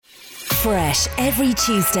fresh every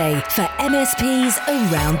Tuesday for MSPs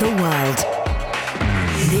around the world.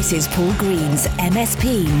 This is Paul Green's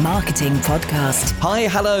MSP Marketing Podcast. Hi,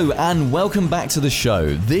 hello, and welcome back to the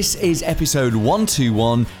show. This is episode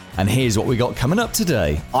 121, and here's what we got coming up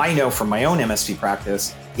today. I know from my own MSP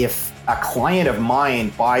practice, if a client of mine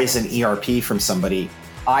buys an ERP from somebody,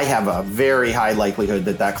 I have a very high likelihood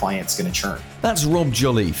that that client's going to churn. That's Rob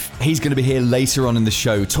Jolliffe. He's going to be here later on in the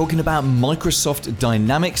show talking about Microsoft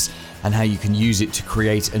Dynamics and how you can use it to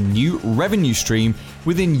create a new revenue stream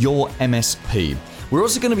within your MSP. We're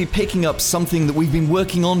also going to be picking up something that we've been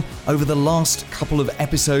working on over the last couple of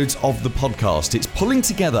episodes of the podcast. It's pulling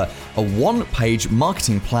together a one-page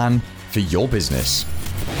marketing plan for your business.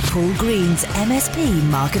 Paul Green's MSP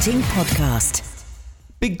Marketing Podcast.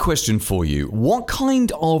 Big question for you. What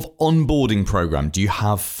kind of onboarding program do you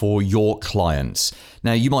have for your clients?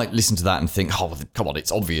 Now, you might listen to that and think, oh, come on,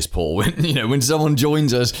 it's obvious, Paul. When someone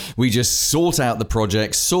joins us, we just sort out the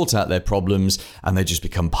project, sort out their problems, and they just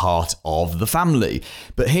become part of the family.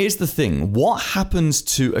 But here's the thing. What happens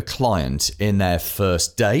to a client in their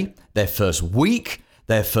first day, their first week,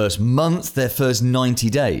 their first month, their first 90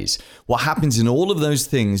 days? What happens in all of those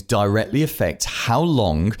things directly affects how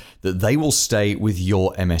long that they will stay with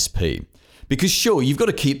your MSP. Because sure, you've got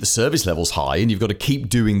to keep the service levels high and you've got to keep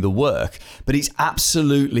doing the work, but it's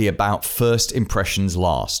absolutely about first impressions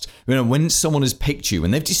last. When someone has picked you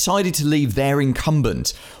and they've decided to leave their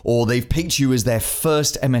incumbent, or they've picked you as their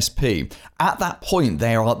first MSP, at that point,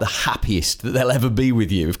 they are the happiest that they'll ever be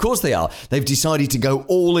with you. Of course they are. They've decided to go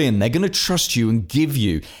all in. They're going to trust you and give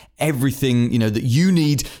you everything, that you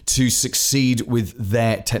need to succeed with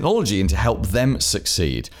their technology and to help them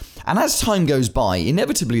succeed. And as time goes by,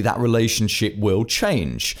 inevitably that relationship will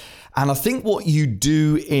change. And I think what you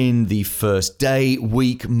do in the first day,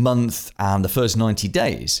 week, month, and the first 90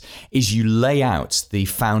 days is you lay out the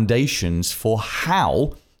foundations for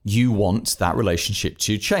how you want that relationship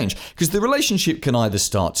to change. Because the relationship can either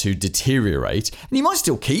start to deteriorate, and you might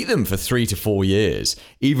still keep them for 3 to 4 years,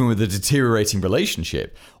 even with a deteriorating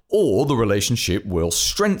relationship, or the relationship will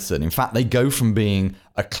strengthen. In fact, they go from being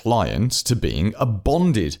a client to being a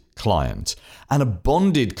bonded client. And a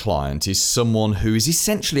bonded client is someone who is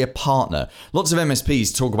essentially a partner. Lots of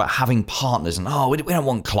MSPs talk about having partners and, we don't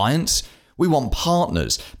want clients, we want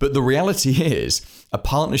partners. But the reality is, a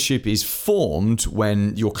partnership is formed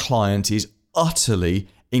when your client is utterly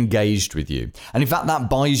engaged with you. And in fact, that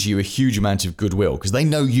buys you a huge amount of goodwill because they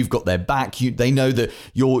know you've got their back. They know that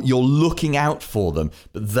you're looking out for them,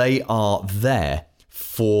 but they are there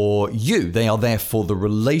for you. They are there for the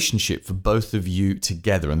relationship for both of you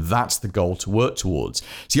together. And that's the goal to work towards.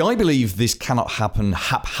 See, I believe this cannot happen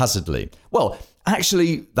haphazardly. Well,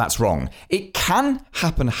 actually, that's wrong. It can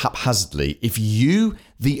happen haphazardly if you,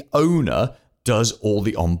 the owner, does all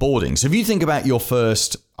the onboarding. So if you think about your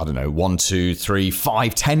first, 1, 2, 3,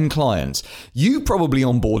 5, 10 clients, you probably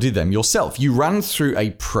onboarded them yourself. You ran through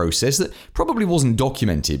a process that probably wasn't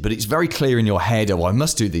documented, but it's very clear in your head, I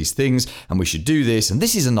must do these things and we should do this and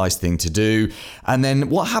this is a nice thing to do. And then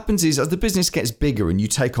what happens is as the business gets bigger and you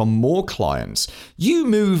take on more clients, you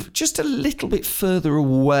move just a little bit further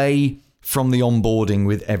away from the onboarding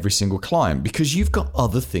with every single client because you've got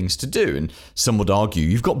other things to do. And some would argue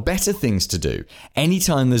you've got better things to do.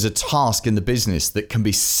 Anytime there's a task in the business that can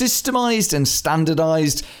be systemized and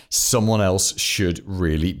standardized, someone else should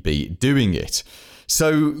really be doing it.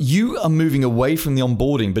 So you are moving away from the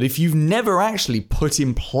onboarding, but if you've never actually put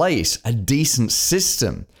in place a decent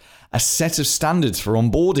system, a set of standards for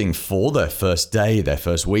onboarding for their first day, their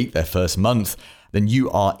first week, their first month, then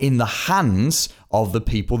you are in the hands of the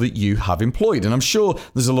people that you have employed. And I'm sure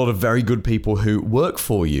there's a lot of very good people who work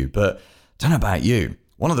for you, but I don't know about you.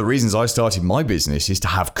 One of the reasons I started my business is to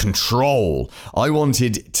have control. I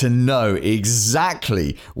wanted to know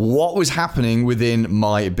exactly what was happening within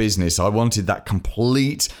my business. I wanted that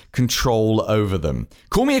complete control over them.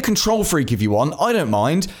 Call me a control freak if you want. I don't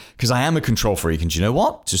mind, because I am a control freak. And you know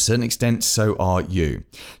what? To a certain extent, so are you.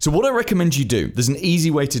 So what I recommend you do, there's an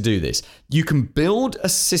easy way to do this. You can build a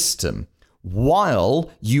system while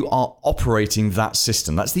you are operating that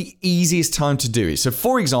system. That's the easiest time to do it. So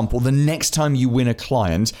for example, the next time you win a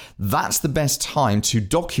client, that's the best time to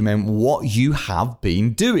document what you have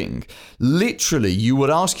been doing. Literally, you would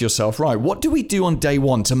ask yourself, right, what do we do on day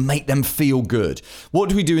one to make them feel good? What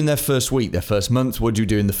do we do in their first week, their first month? What do we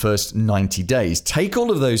do in the first 90 days? Take all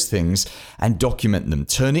of those things and document them.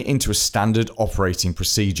 Turn it into a standard operating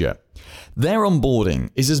procedure. Their onboarding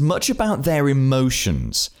is as much about their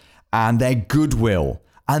emotions and their goodwill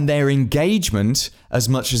and their engagement as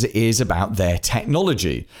much as it is about their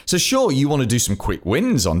technology. So sure, you want to do some quick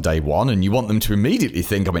wins on day one and you want them to immediately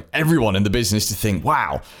think, everyone in the business to think,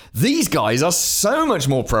 wow, these guys are so much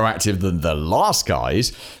more proactive than the last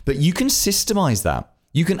guys, but you can systemize that.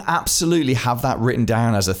 You can absolutely have that written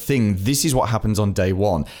down as a thing. This is what happens on day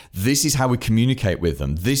one. This is how we communicate with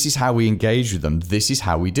them. This is how we engage with them. This is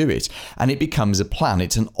how we do it. And it becomes a plan.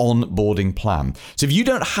 It's an onboarding plan. So if you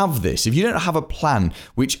don't have this, if you don't have a plan,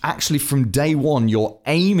 which actually from day one, you're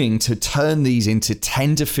aiming to turn these into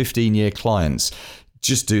 10 to 15 year clients,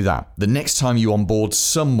 just do that. The next time you onboard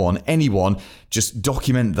someone, anyone, just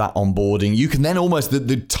document that onboarding. You can then almost,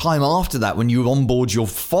 the time after that, when you onboard your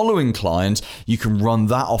following client, you can run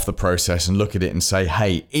that off the process and look at it and say,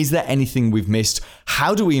 hey, is there anything we've missed?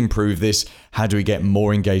 How do we improve this? How do we get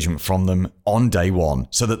more engagement from them on day one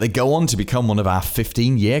so that they go on to become one of our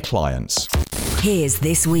 15-year clients? Here's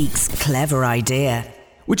this week's clever idea.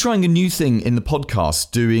 We're trying a new thing in the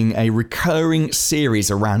podcast, doing a recurring series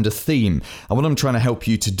around a theme. And what I'm trying to help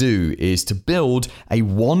you to do is to build a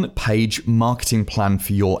one-page marketing plan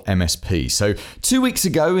for your MSP. So 2 weeks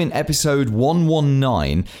ago in episode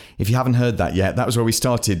 119, if you haven't heard that yet, that was where we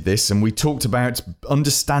started this. And we talked about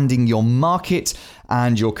understanding your market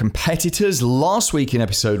and your competitors. Last week in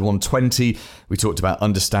episode 120, we talked about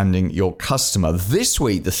understanding your customer. This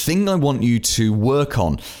week, the thing I want you to work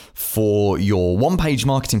on for your one-page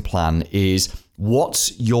marketing plan is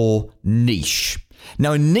what's your niche?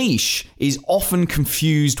 Now, a niche is often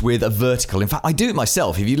confused with a vertical. In fact, I do it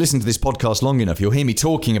myself. If you listen to this podcast long enough, you'll hear me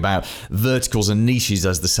talking about verticals and niches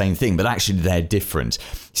as the same thing, but actually they're different.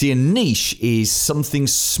 See, a niche is something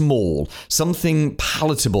small, something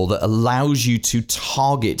palatable that allows you to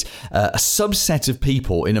target a subset of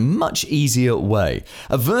people in a much easier way.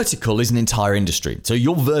 A vertical is an entire industry. So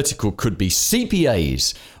your vertical could be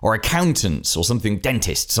CPAs or accountants or something,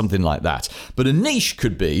 dentists, something like that. But a niche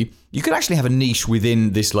could be, you could actually have a niche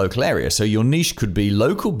within this local area. So your niche could be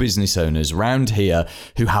local business owners around here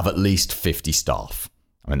who have at least 50 staff.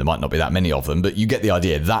 There might not be that many of them, but you get the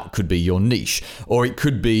idea. That could be your niche. Or it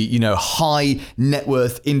could be, high net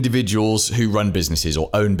worth individuals who run businesses or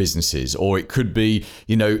own businesses. Or it could be,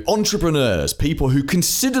 entrepreneurs, people who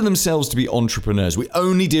consider themselves to be entrepreneurs. We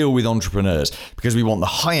only deal with entrepreneurs because we want the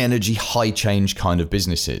high energy, high change kind of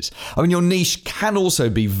businesses. Your niche can also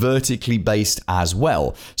be vertically based as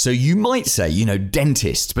well. So you might say,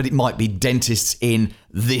 dentists, but it might be dentists in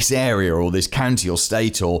this area or this county or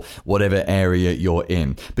state or whatever area you're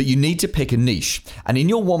in. But you need to pick a niche. And in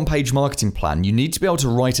your one-page marketing plan, you need to be able to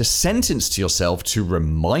write a sentence to yourself to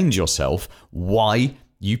remind yourself why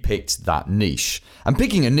you picked that niche. And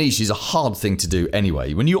picking a niche is a hard thing to do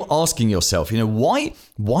anyway. When you're asking yourself, why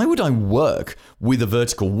would I work with a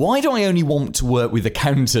vertical? Why do I only want to work with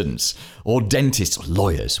accountants or dentists or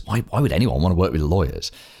lawyers? Why would anyone want to work with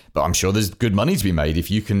lawyers? But I'm sure there's good money to be made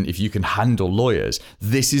if you can handle lawyers.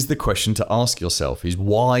 This is the question to ask yourself is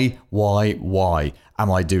why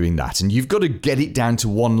am I doing that? And you've got to get it down to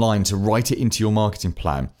one line to write it into your marketing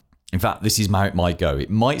plan. In fact, this is how it might go. It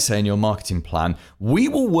might say in your marketing plan, we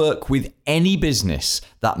will work with any business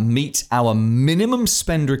that meets our minimum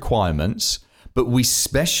spend requirements, but we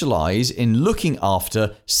specialize in looking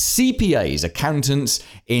after CPAs, accountants,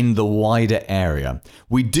 in the wider area.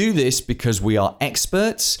 We do this because we are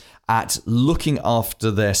experts at looking after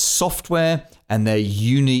their software and their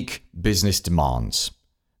unique business demands.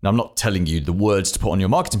 Now, I'm not telling you the words to put on your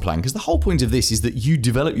marketing plan because the whole point of this is that you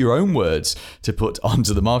develop your own words to put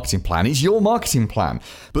onto the marketing plan. It's your marketing plan.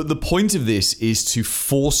 But the point of this is to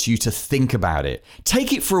force you to think about it.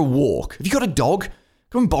 Take it for a walk. Have you got a dog?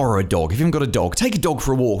 Go and borrow a dog. If you haven't got a dog, take a dog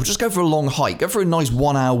for a walk. Just go for a long hike. Go for a nice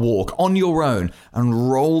 1 hour walk on your own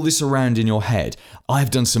and roll this around in your head.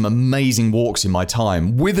 I've done some amazing walks in my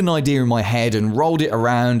time with an idea in my head and rolled it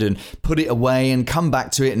around and put it away and come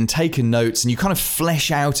back to it and taken notes, and you kind of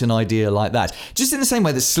flesh out an idea like that. Just in the same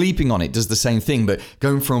way that sleeping on it does the same thing, but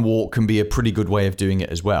going for a walk can be a pretty good way of doing it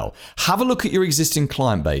as well. Have a look at your existing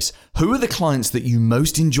client base. Who are the clients that you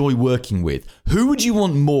most enjoy working with? Who would you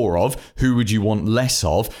want more of? Who would you want less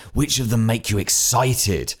of? Which of them make you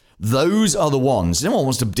excited? Those are the ones. No one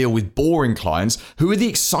wants to deal with boring clients. Who are the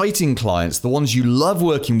exciting clients? The ones you love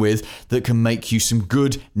working with that can make you some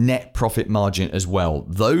good net profit margin as well.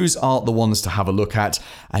 Those are the ones to have a look at,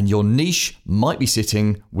 and your niche might be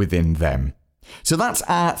sitting within them. So that's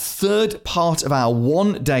our third part of our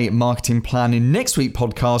one-day marketing plan. In next week's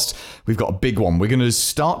podcast, we've got a big one. We're going to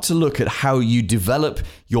start to look at how you develop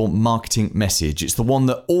your marketing message. It's the one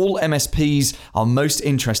that all MSPs are most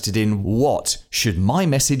interested in. What should my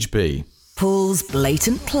message be? Paul's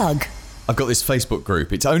blatant plug. I've got this Facebook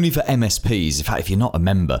group. It's only for MSPs. In fact, if you're not a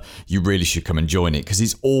member, you really should come and join it because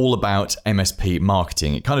it's all about MSP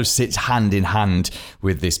marketing. It kind of sits hand in hand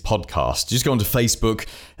with this podcast. Just go onto Facebook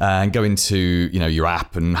and go into your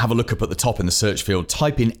app and have a look up at the top in the search field.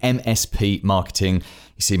 Type in MSP marketing.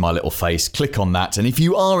 You see my little face, click on that. And if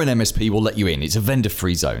you are an MSP, we'll let you in. It's a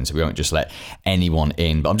vendor-free zone, so we won't just let anyone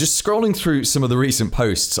in. But I'm just scrolling through some of the recent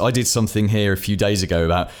posts. I did something here a few days ago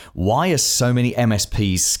about why are so many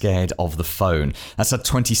MSPs scared of the phone? That's had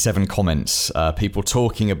 27 comments. People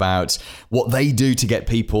talking about what they do to get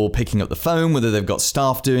people picking up the phone, whether they've got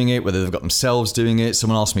staff doing it, whether they've got themselves doing it.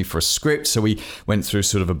 Someone asked me for a script, so we went through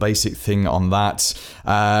sort of a basic thing on that.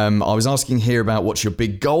 I was asking here about what's your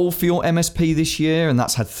big goal for your MSP this year, and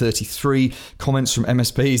that's had 33 comments from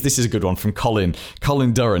MSPs. This is a good one from Colin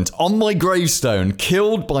Durrant. On my gravestone,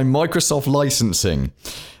 killed by Microsoft licensing.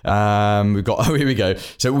 We've got, here we go.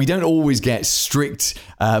 So we don't always get strict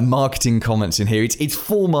marketing comments in here. It's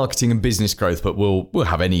for marketing and business growth, but we'll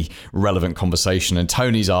have any relevant conversation. And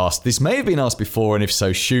Tony's asked, this may have been asked before, and if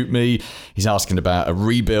so, shoot me. He's asking about a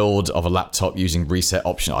rebuild of a laptop using reset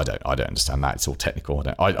option. I don't understand that. It's all technical.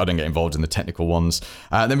 I don't get involved in the technical ones.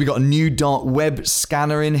 Then we've got a new dark web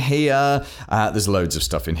scanner in here. There's loads of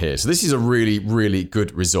stuff in here. So this is a really, really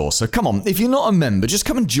good resource. So come on, if you're not a member, just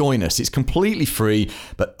come and join us. It's completely free,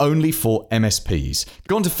 but only for MSPs.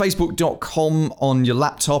 Go on to facebook.com on your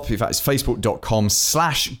laptop. In fact, it's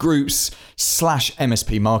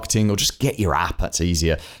facebook.com/groups/MSP marketing, or just get your app. That's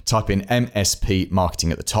easier. Type in MSP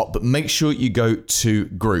marketing at the top, but make sure you go to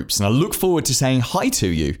groups. And I look forward to saying hi to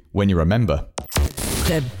you when you're a member.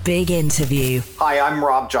 The big interview. Hi, I'm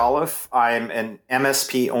Rob Jolliffe. I'm an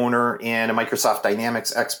MSP owner and a Microsoft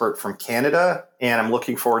Dynamics expert from Canada, and I'm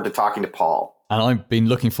looking forward to talking to Paul. And I've been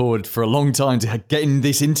looking forward for a long time to getting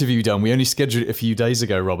this interview done. We only scheduled it a few days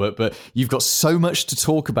ago, Robert, but you've got so much to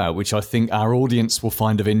talk about, which I think our audience will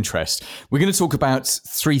find of interest. We're going to talk about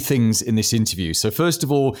three things in this interview. So first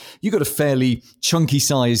of all, you've got a fairly chunky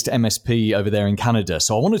sized MSP over there in Canada.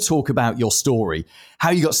 So I want to talk about your story,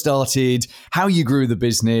 how you got started, how you grew the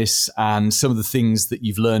business, and some of the things that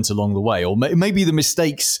you've learned along the way, or maybe the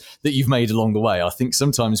mistakes that you've made along the way. I think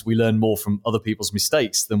sometimes we learn more from other people's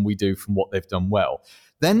mistakes than we do from what they've done well.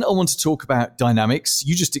 Then I want to talk about Dynamics.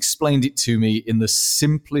 You just explained it to me in the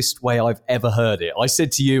simplest way I've ever heard it. I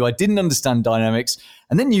said to you, I didn't understand Dynamics,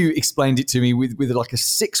 and then you explained it to me with like a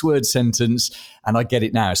 6-word sentence, and I get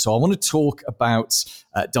it now. So I want to talk about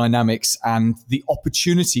Dynamics and the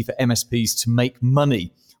opportunity for MSPs to make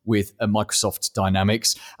money with Microsoft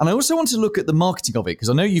Dynamics. And I also want to look at the marketing of it, because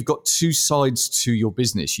I know you've got two sides to your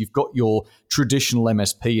business. You've got your traditional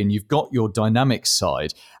MSP and you've got your Dynamics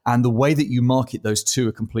side, and the way that you market those two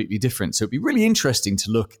are completely different. So it'd be really interesting to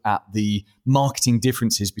look at the marketing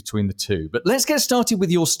differences between the two. But let's get started with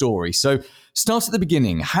your story. So start at the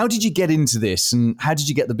beginning. How did you get into this, and how did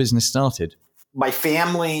you get the business started? My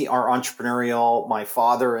family are entrepreneurial. My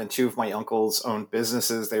father and two of my uncles owned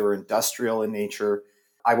businesses. They were industrial in nature.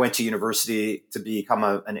 I went to university to become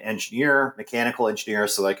an engineer, mechanical engineer,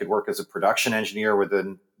 so that I could work as a production engineer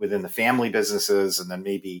within the family businesses, and then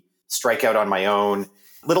maybe strike out on my own.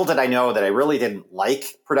 Little did I know that I really didn't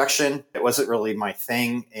like production. It wasn't really my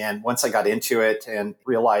thing. And once I got into it and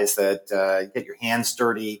realized that you get your hands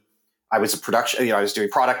dirty, I was I was doing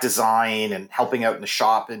product design and helping out in the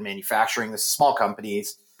shop and manufacturing. This is small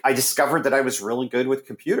companies. I discovered that I was really good with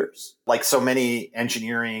computers, like so many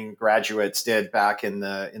engineering graduates did back in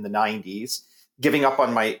the 90s. Giving up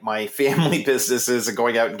on my family businesses and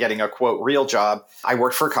going out and getting a, quote, real job, I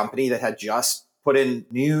worked for a company that had just put in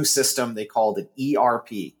a new system they called an ERP,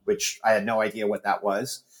 which I had no idea what that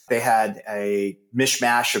was. They had a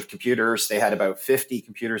mishmash of computers. They had about 50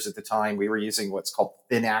 computers at the time. We were using what's called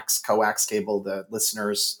Thinax coax cable. The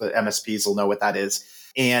listeners, the MSPs will know what that is.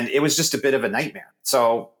 And it was just a bit of a nightmare.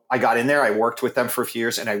 So I got in there, I worked with them for a few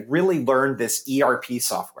years, and I really learned this ERP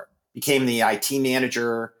software. Became the IT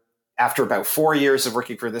manager. After about 4 years of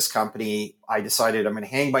working for this company, I decided I'm going to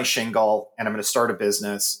hang my shingle and I'm going to start a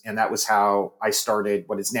business. And that was how I started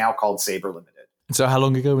what is now called Sabre Limited. So how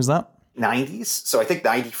long ago was that? 90s. So I think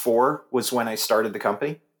 94 was when I started the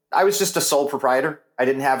company. I was just a sole proprietor. I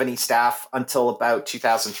didn't have any staff until about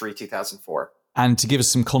 2003, 2004. And to give us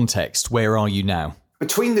some context, where are you now?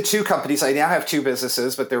 Between the two companies, I now have two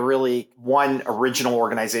businesses, but they're really one original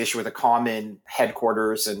organization with a common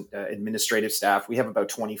headquarters and administrative staff. We have about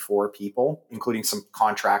 24 people, including some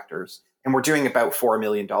contractors, and we're doing about $4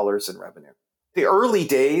 million in revenue. The early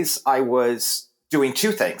days, I was doing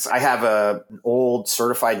two things. I have an old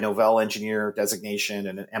certified Novell engineer designation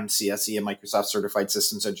and an MCSE, a Microsoft Certified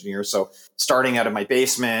Systems Engineer. So starting out of my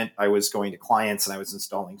basement, I was going to clients and I was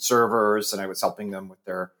installing servers and I was helping them with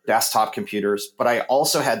their desktop computers. But I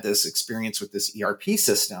also had this experience with this ERP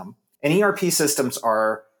system. And ERP systems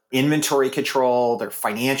are inventory control, they're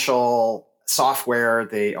financial software,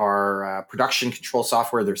 they are production control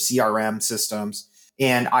software, they're CRM systems.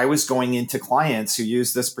 And I was going into clients who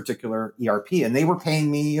use this particular ERP and they were paying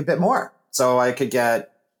me a bit more. So I could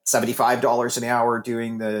get $75 an hour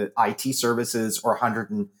doing the IT services or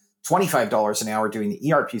 $125 an hour doing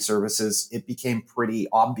the ERP services. It became pretty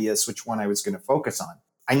obvious which one I was going to focus on.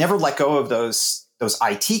 I never let go of those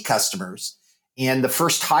IT customers. And the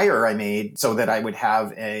first hire I made so that I would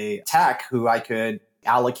have a tech who I could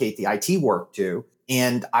allocate the IT work to.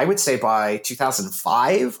 And I would say by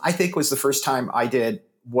 2005, I think was the first time I did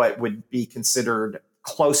what would be considered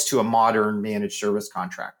close to a modern managed service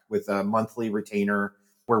contract with a monthly retainer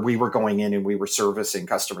where we were going in and we were servicing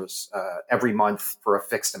customers every month for a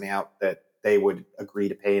fixed amount that they would agree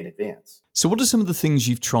to pay in advance. So what are some of the things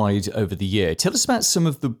you've tried over the year? Tell us about some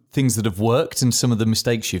of the things that have worked and some of the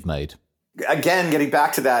mistakes you've made. Again, getting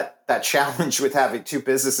back to that challenge with having two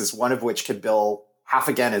businesses, one of which could bill half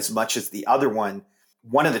again as much as the other one.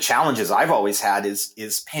 One of the challenges I've always had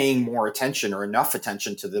is paying more attention or enough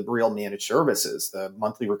attention to the real managed services. The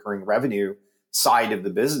monthly recurring revenue side of the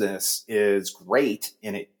business is great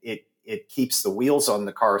and it keeps the wheels on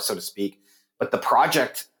the car, so to speak. But the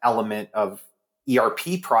project element of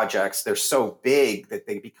ERP projects, they're so big that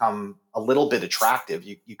they become a little bit attractive.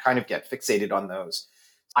 You kind of get fixated on those.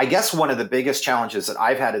 I guess one of the biggest challenges that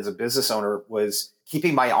I've had as a business owner was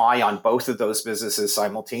keeping my eye on both of those businesses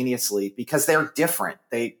simultaneously because they're different.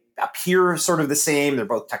 They appear sort of the same. They're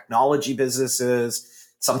both technology businesses.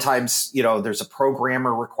 Sometimes, there's a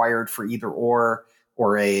programmer required for either or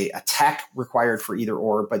a tech required for either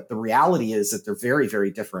or. But the reality is that they're very,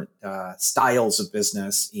 very different styles of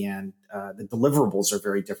business and the deliverables are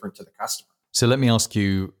very different to the customer. So let me ask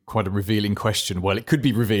you quite a revealing question. Well, it could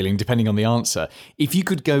be revealing depending on the answer. If you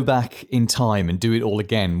could go back in time and do it all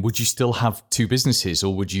again, would you still have two businesses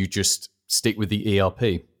or would you just stick with the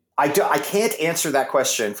ERP? I can't answer that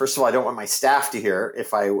question. First of all, I don't want my staff to hear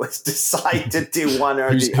if I was decide to do one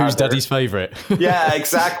or the other. Who's daddy's favorite? Yeah,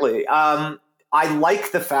 exactly. I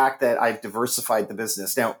like the fact that I've diversified the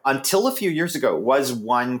business. Now, until a few years ago, it was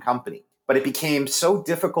one company, but it became so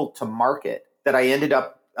difficult to market that I ended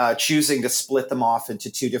up choosing to split them off into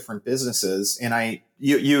two different businesses. And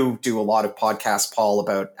you do a lot of podcasts, Paul,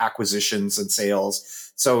 about acquisitions and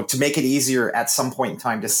sales. So to make it easier at some point in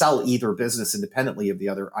time to sell either business independently of the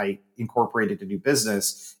other, I incorporated a new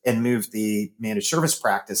business and moved the managed service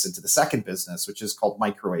practice into the second business, which is called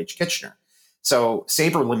Micro H Kitchener. So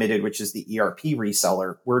Sabre Limited, which is the ERP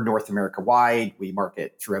reseller, we're North America wide. We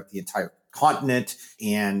market throughout the entire continent,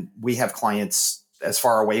 and we have clients as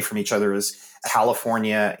far away from each other as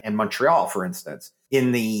California and Montreal, for instance.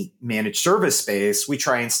 In the managed service space, we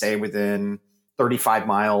try and stay within 35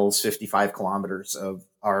 miles, 55 kilometers of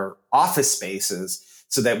our office spaces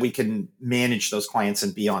so that we can manage those clients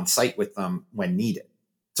and be on site with them when needed.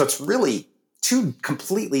 So it's really two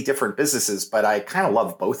completely different businesses, but I kind of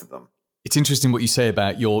love both of them. It's interesting what you say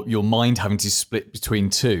about your mind having to split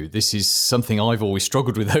between two. This is something I've always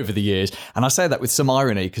struggled with over the years. And I say that with some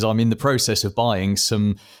irony because I'm in the process of buying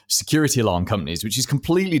some security alarm companies, which is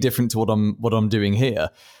completely different to what I'm doing here.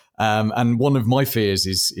 And one of my fears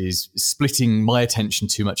is splitting my attention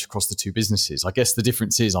too much across the two businesses. I guess the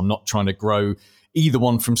difference is I'm not trying to grow either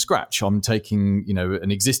one from scratch. I'm taking,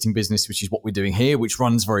 an existing business, which is what we're doing here, which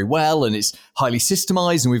runs very well and it's highly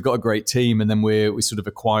systemized and we've got a great team. And then we're sort of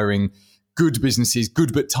acquiring good businesses,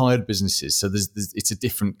 good but tired businesses. So it's a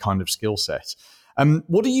different kind of skill set.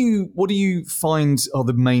 What do you find are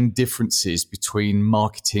the main differences between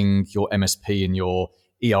marketing your MSP and your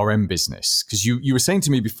ERM business? Because you were saying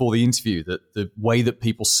to me before the interview that the way that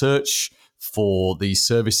people search for these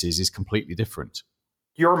services is completely different.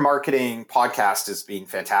 Your marketing podcast has been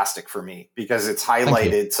fantastic for me because it's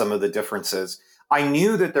highlighted some of the differences. I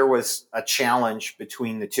knew that there was a challenge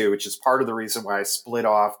between the two, which is part of the reason why I split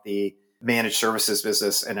off the managed services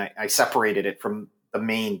business and I separated it from the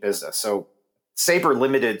main business. So Sabre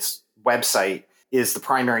Limited's website is the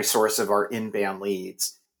primary source of our inbound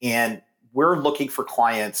leads. And we're looking for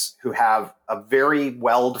clients who have a very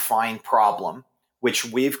well-defined problem, which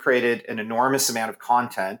we've created an enormous amount of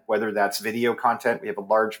content, whether that's video content. We have a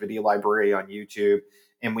large video library on YouTube,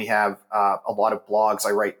 and we have a lot of blogs.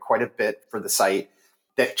 I write quite a bit for the site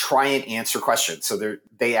that try and answer questions. So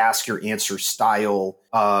they ask your answer style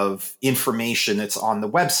of information that's on the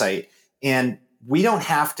website. And we don't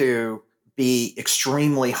have to be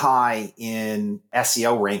extremely high in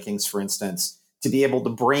SEO rankings, for instance, to be able to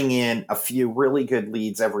bring in a few really good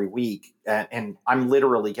leads every week. And I'm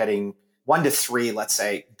literally getting 1 to 3, let's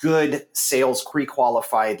say, good sales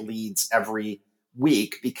pre-qualified leads every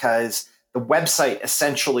week, because the website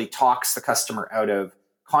essentially talks the customer out of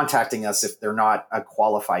contacting us if they're not a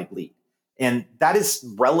qualified lead. And that is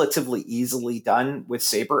relatively easily done with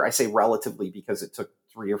Sabre. I say relatively because it took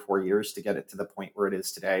 3 or 4 years to get it to the point where it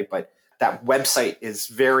is today. But that website is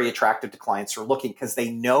very attractive to clients who are looking, because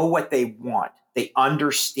they know what they want. They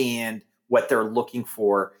understand what they're looking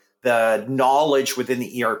for. The knowledge within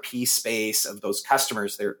the ERP space of those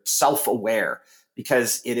customers, they're self-aware,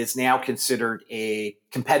 because it is now considered a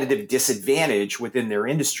competitive disadvantage within their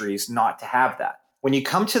industries not to have that. When you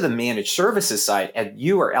come to the managed services side, and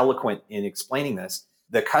you are eloquent in explaining this,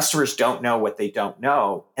 the customers don't know what they don't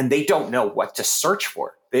know, and they don't know what to search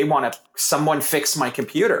for. They want someone fix my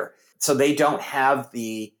computer. So they don't have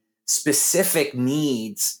the specific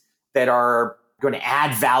needs that are going to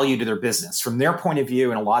add value to their business. From their point of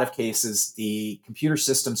view, in a lot of cases, the computer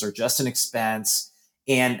systems are just an expense,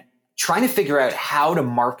 and trying to figure out how to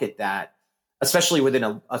market that, especially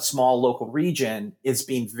within a small local region, is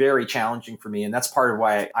being very challenging for me. And that's part of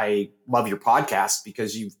why I love your podcast,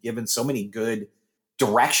 because you've given so many good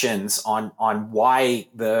directions on why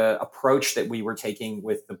the approach that we were taking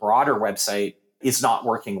with the broader website is not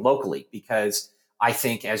working locally. Because I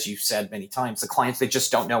think, as you've said many times, the clients, they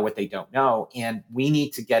just don't know what they don't know. And we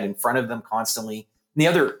need to get in front of them constantly. And the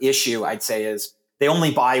other issue I'd say is they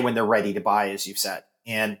only buy when they're ready to buy, as you've said.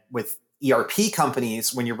 And with ERP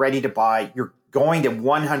companies, when you're ready to buy, you're going to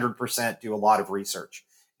 100% do a lot of research.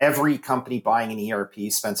 Every company buying an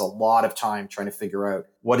ERP spends a lot of time trying to figure out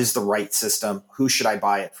what is the right system, who should I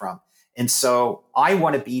buy it from? And so I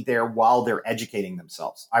want to be there while they're educating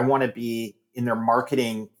themselves. I want to be in their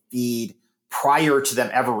marketing feed prior to them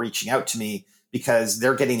ever reaching out to me, because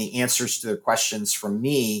they're getting the answers to their questions from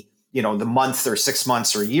me, the month or 6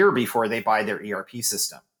 months or a year before they buy their ERP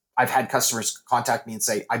system. I've had customers contact me and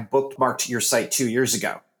say, I bookmarked your site 2 years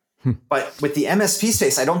ago. But with the MSP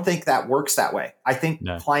space, I don't think that works that way. I think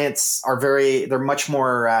clients are they're much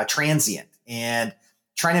more transient, and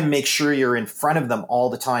trying to make sure you're in front of them all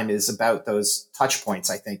the time is about those touch points,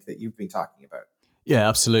 I think, that you've been talking about. Yeah,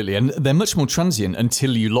 absolutely. And they're much more transient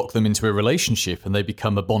until you lock them into a relationship and they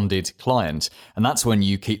become a bonded client. And that's when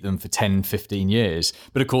you keep them for 10, 15 years.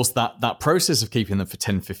 But of course, that process of keeping them for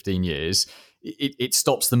 10, 15 years, it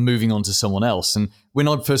stops them moving on to someone else. And when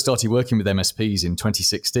I first started working with MSPs in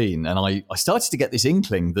 2016, and I started to get this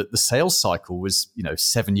inkling that the sales cycle was,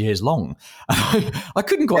 7 years long. I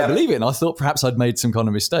couldn't quite believe it. And I thought perhaps I'd made some kind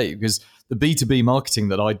of mistake, because the B2B marketing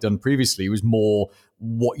that I'd done previously was more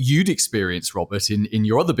what you'd experienced, Robert, in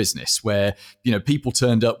your other business, where, people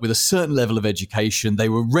turned up with a certain level of education. They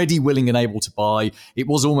were ready, willing, and able to buy. It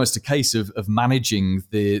was almost a case of managing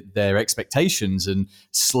their expectations and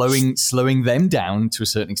slowing them down to a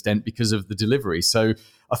certain extent because of the delivery. So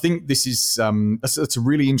I think this is that's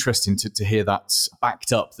really interesting to hear that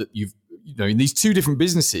backed up, that you've, in these two different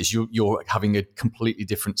businesses, you're having a completely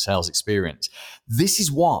different sales experience. This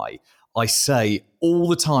is why I say all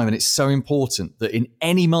the time, and it's so important, that in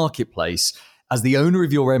any marketplace, as the owner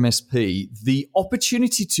of your MSP, the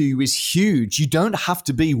opportunity to is huge. You don't have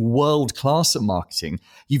to be world class at marketing.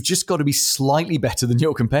 You've just got to be slightly better than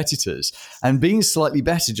your competitors. And being slightly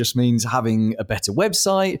better just means having a better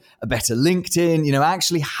website, a better LinkedIn,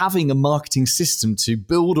 actually having a marketing system to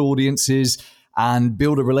build audiences and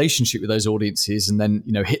build a relationship with those audiences, and then,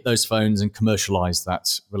 hit those phones and commercialize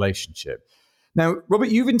that relationship. Now, Robert,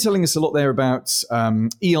 you've been telling us a lot there about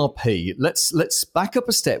ERP. Let's back up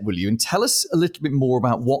a step, will you, and tell us a little bit more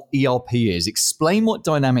about what ERP is. Explain what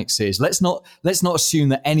Dynamics is. Let's not assume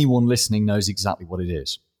that anyone listening knows exactly what it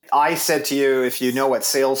is. I said to you, if you know what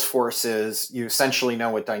Salesforce is, you essentially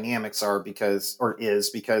know what Dynamics is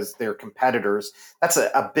because they're competitors. That's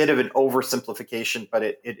a bit of an oversimplification, but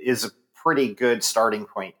it is a pretty good starting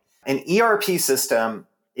point. An ERP system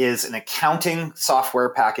is an accounting software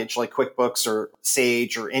package like QuickBooks or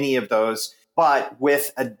Sage or any of those, but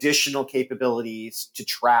with additional capabilities to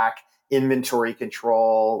track inventory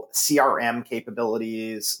control, CRM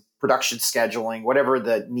capabilities, production scheduling, whatever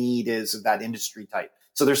the need is of that industry type.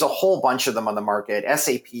 So there's a whole bunch of them on the market.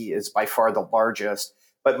 SAP is by far the largest,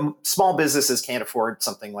 but small businesses can't afford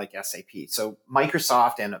something like SAP. So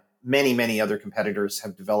Microsoft and many, many other competitors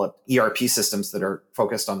have developed ERP systems that are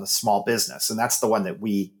focused on the small business. And that's the one that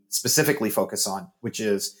we specifically focus on, which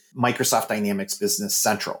is Microsoft Dynamics Business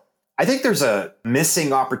Central. I think there's a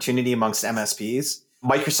missing opportunity amongst MSPs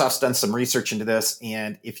Microsoft's done some research into this.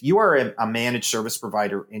 And if you are a managed service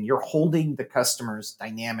provider and you're holding the customer's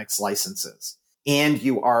Dynamics licenses and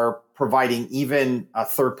you are providing even a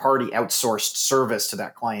third-party outsourced service to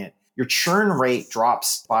that client, your churn rate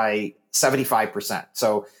drops by 75%.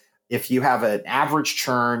 So if you have an average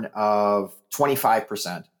churn of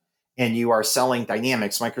 25% and you are selling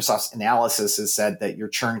Dynamics, Microsoft's analysis has said that your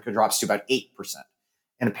churn could drop to about 8%.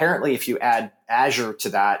 And apparently, if you add Azure to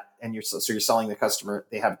that, and you're selling the customer,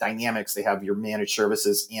 they have Dynamics, they have your managed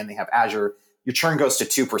services, and they have Azure, your churn goes to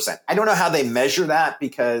 2%. I don't know how they measure that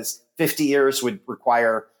because 50 years would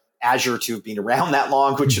require Azure to have been around that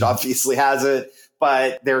long, which it obviously hasn't,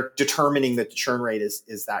 but they're determining that the churn rate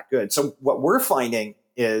is that good. So what we're finding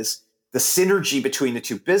is the synergy between the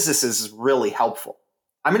two businesses is really helpful.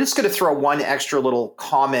 I'm just going to throw one extra little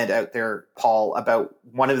comment out there, Paul, about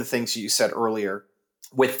one of the things you said earlier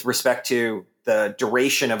with respect to the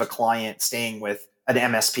duration of a client staying with an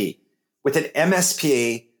MSP. With an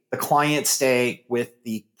MSP, the client stay with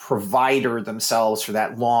the provider themselves for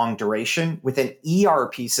that long duration. With an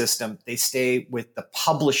ERP system, they stay with the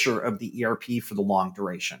publisher of the ERP for the long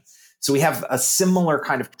duration. So we have a similar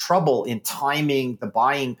kind of trouble in timing the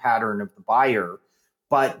buying pattern of the buyer,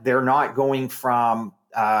 but they're not going from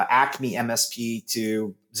Acme MSP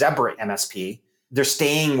to Zebra MSP. They're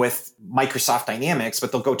staying with Microsoft Dynamics,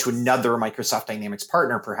 but they'll go to another Microsoft Dynamics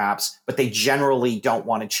partner perhaps, but they generally don't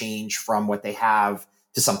want to change from what they have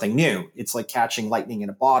to something new. It's like catching lightning in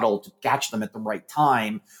a bottle to catch them at the right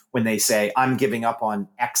time when they say, I'm giving up on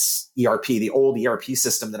X ERP, the old ERP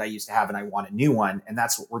system that I used to have, and I want a new one. And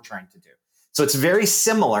that's what we're trying to do. So it's very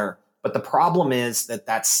similar, but the problem is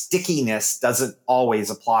that stickiness doesn't always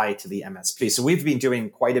apply to the MSP. So we've been doing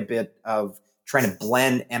quite a bit of trying to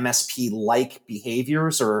blend MSP-like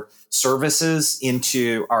behaviors or services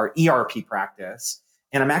into our ERP practice.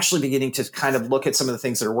 And I'm actually beginning to kind of look at some of the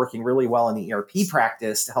things that are working really well in the ERP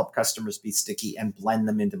practice to help customers be sticky and blend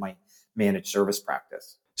them into my managed service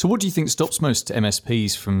practice. So what do you think stops most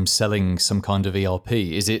MSPs from selling some kind of ERP?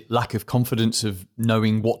 Is it lack of confidence of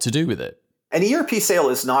knowing what to do with it? An ERP sale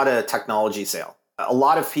is not a technology sale. A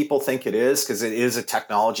lot of people think it is because it is a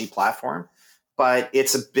technology platform, but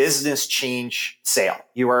it's a business change sale.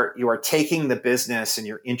 You are taking the business and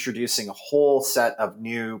you're introducing a whole set of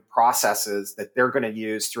new processes that they're going to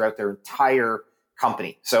use throughout their entire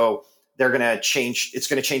company. So they're going to change. It's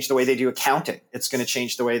going to change the way they do accounting. It's going to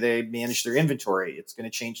change the way they manage their inventory. It's going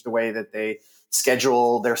to change the way that they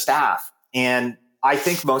schedule their staff. And I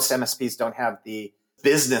think most MSPs don't have the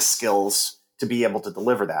business skills to be able to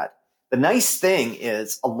deliver that. The nice thing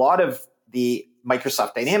is a lot of the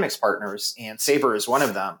Microsoft Dynamics partners, and Sabre is one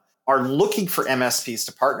of them, are looking for MSPs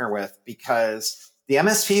to partner with because the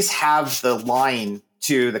MSPs have the line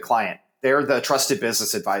to the client. They're the trusted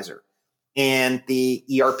business advisor. And the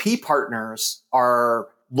ERP partners are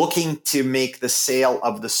looking to make the sale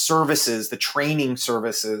of the services, the training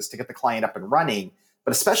services to get the client up and running.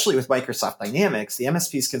 But especially with Microsoft Dynamics, the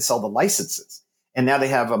MSPs can sell the licenses. And now they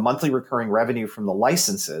have a monthly recurring revenue from the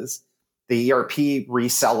licenses. The ERP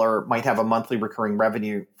reseller might have a monthly recurring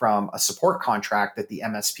revenue from a support contract that the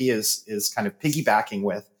MSP is kind of piggybacking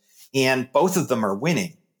with. And both of them are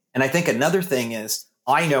winning. And I think another thing is,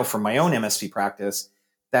 I know from my own MSP practice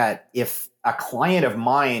that if a client of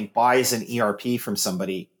mine buys an ERP from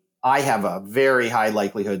somebody, I have a very high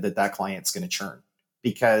likelihood that that client's going to churn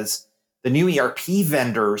because the new ERP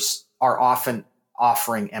vendors are often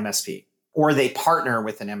offering MSP or they partner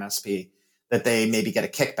with an MSP that they maybe get a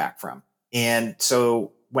kickback from. And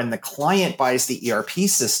so when the client buys the ERP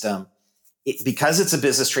system, because it's a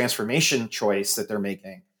business transformation choice that they're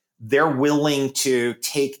making, they're willing to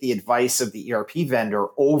take the advice of the ERP vendor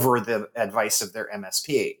over the advice of their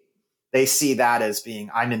MSP. They see that as being,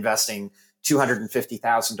 I'm investing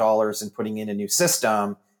 $250,000 in putting in a new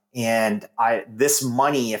system. And this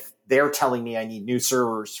money, if they're telling me I need new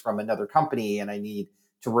servers from another company and I need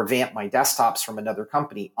to revamp my desktops from another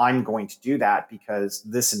company, I'm going to do that because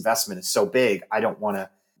this investment is so big. I don't want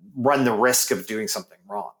to run the risk of doing something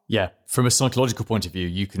wrong. Yeah, from a psychological point of view,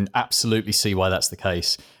 you can absolutely see why that's the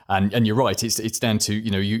case. And you're right, it's down to,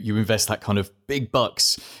 you invest that kind of big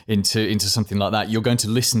bucks into something like that, you're going to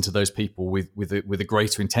listen to those people with a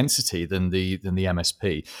greater intensity than the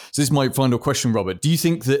MSP. So this is my final question, Robert. Do you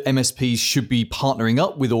think that MSPs should be partnering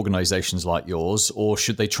up with organizations like yours, or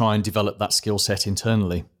should they try and develop that skill set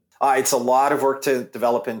internally? It's a lot of work to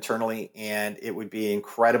develop internally, and it would be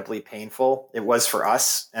incredibly painful. It was for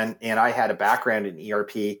us, and I had a background in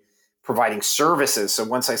ERP providing services. So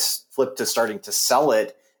once I flipped to starting to sell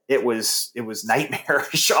it, it was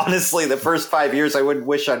nightmarish. Honestly, the first 5 years I wouldn't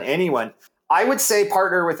wish on anyone. I would say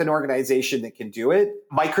partner with an organization that can do it.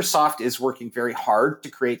 Microsoft is working very hard to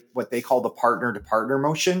create what they call the partner to partner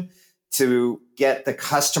motion to get the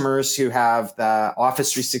customers who have the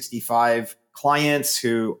Office 365 clients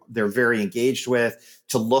who they're very engaged with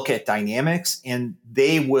to look at Dynamics, and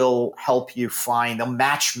they will help you they'll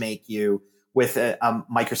match make you with a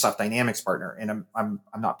Microsoft Dynamics partner. And I'm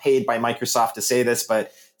not paid by Microsoft to say this,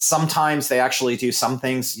 but sometimes they actually do some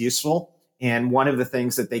things useful. And one of the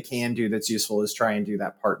things that they can do that's useful is try and do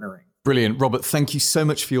that partnering. Brilliant. Robert, thank you so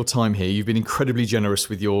much for your time here. You've been incredibly generous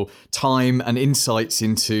with your time and insights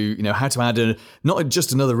into, how to add not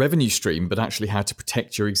just another revenue stream, but actually how to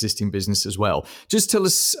protect your existing business as well. Just tell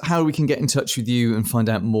us how we can get in touch with you and find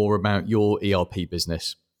out more about your ERP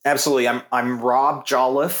business. Absolutely. I'm Rob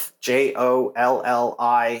Jolliffe, Jollif,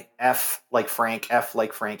 like Frank, F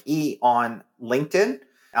like Frank E on LinkedIn.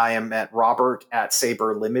 I am at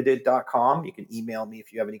robert@saberlimited.com. You can email me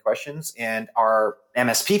if you have any questions. And our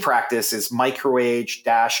MSP practice is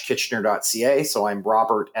microage-kitchener.ca. So I'm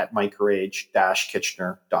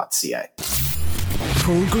robert@microage-kitchener.ca.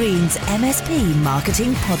 Paul Green's MSP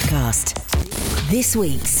Marketing Podcast. This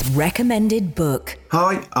week's recommended book.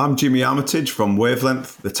 Hi, I'm Jimmy Armitage from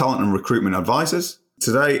Wavelength, the Talent and Recruitment Advisors.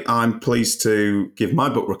 Today, I'm pleased to give my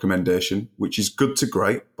book recommendation, which is Good to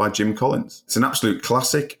Great by Jim Collins. It's an absolute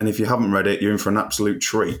classic, and if you haven't read it, you're in for an absolute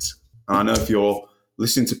treat. And I know if you're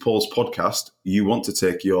listening to Paul's podcast, you want to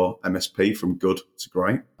take your MSP from good to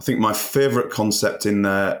great. I think my favourite concept in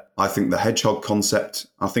there, I think the hedgehog concept,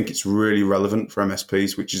 I think it's really relevant for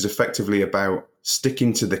MSPs, which is effectively about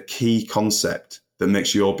sticking to the key concept that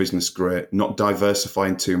makes your business great, not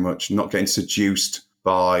diversifying too much, not getting seduced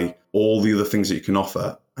by all the other things that you can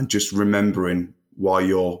offer, and just remembering why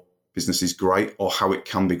your business is great or how it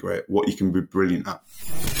can be great, what you can be brilliant at.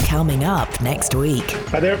 Coming up next week.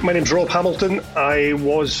 Hi there, my name's Rob Hamilton. I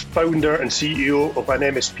was founder and CEO of an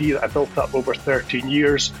MSP that I built up over 13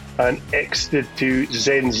 years and exited to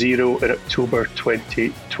Zen Zero in October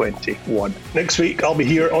 2021. Next week, I'll be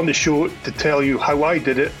here on the show to tell you how I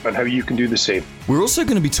did it and how you can do the same. We're also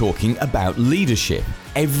going to be talking about leadership.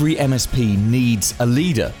 Every MSP needs a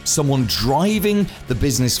leader, someone driving the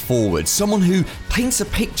business forward, someone who paints a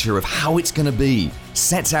picture of how it's going to be,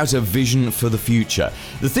 sets out a vision for the future.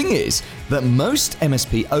 The thing is that most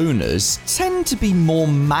MSP owners tend to be more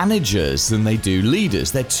managers than they do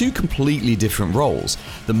leaders. They're two completely different roles.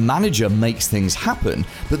 The manager makes things happen,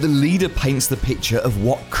 but the leader paints the picture of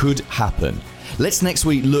what could happen. Let's next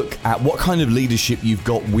week look at what kind of leadership you've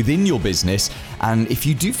got within your business, and if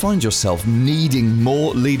you do find yourself needing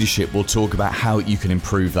more leadership, we'll talk about how you can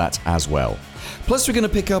improve that as well. Plus, we're going to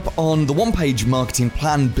pick up on the one-page marketing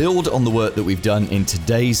plan, build on the work that we've done in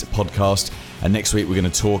today's podcast, and next week we're going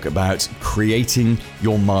to talk about creating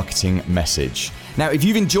your marketing message. Now, if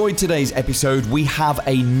you've enjoyed today's episode, we have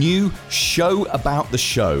a new show about the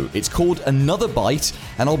show. It's called Another Bite,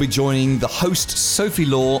 and I'll be joining the host, Sophie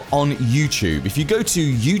Law, on YouTube. If you go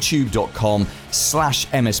to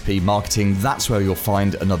youtube.com/MSP Marketing, that's where you'll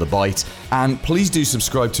find Another Bite. And please do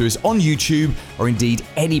subscribe to us on YouTube or indeed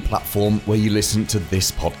any platform where you listen to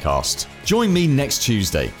this podcast. Join me next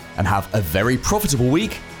Tuesday and have a very profitable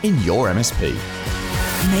week in your MSP.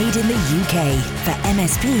 Made in the UK for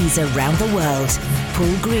MSPs around the world.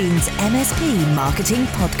 Paul Green's MSP Marketing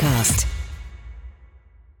Podcast.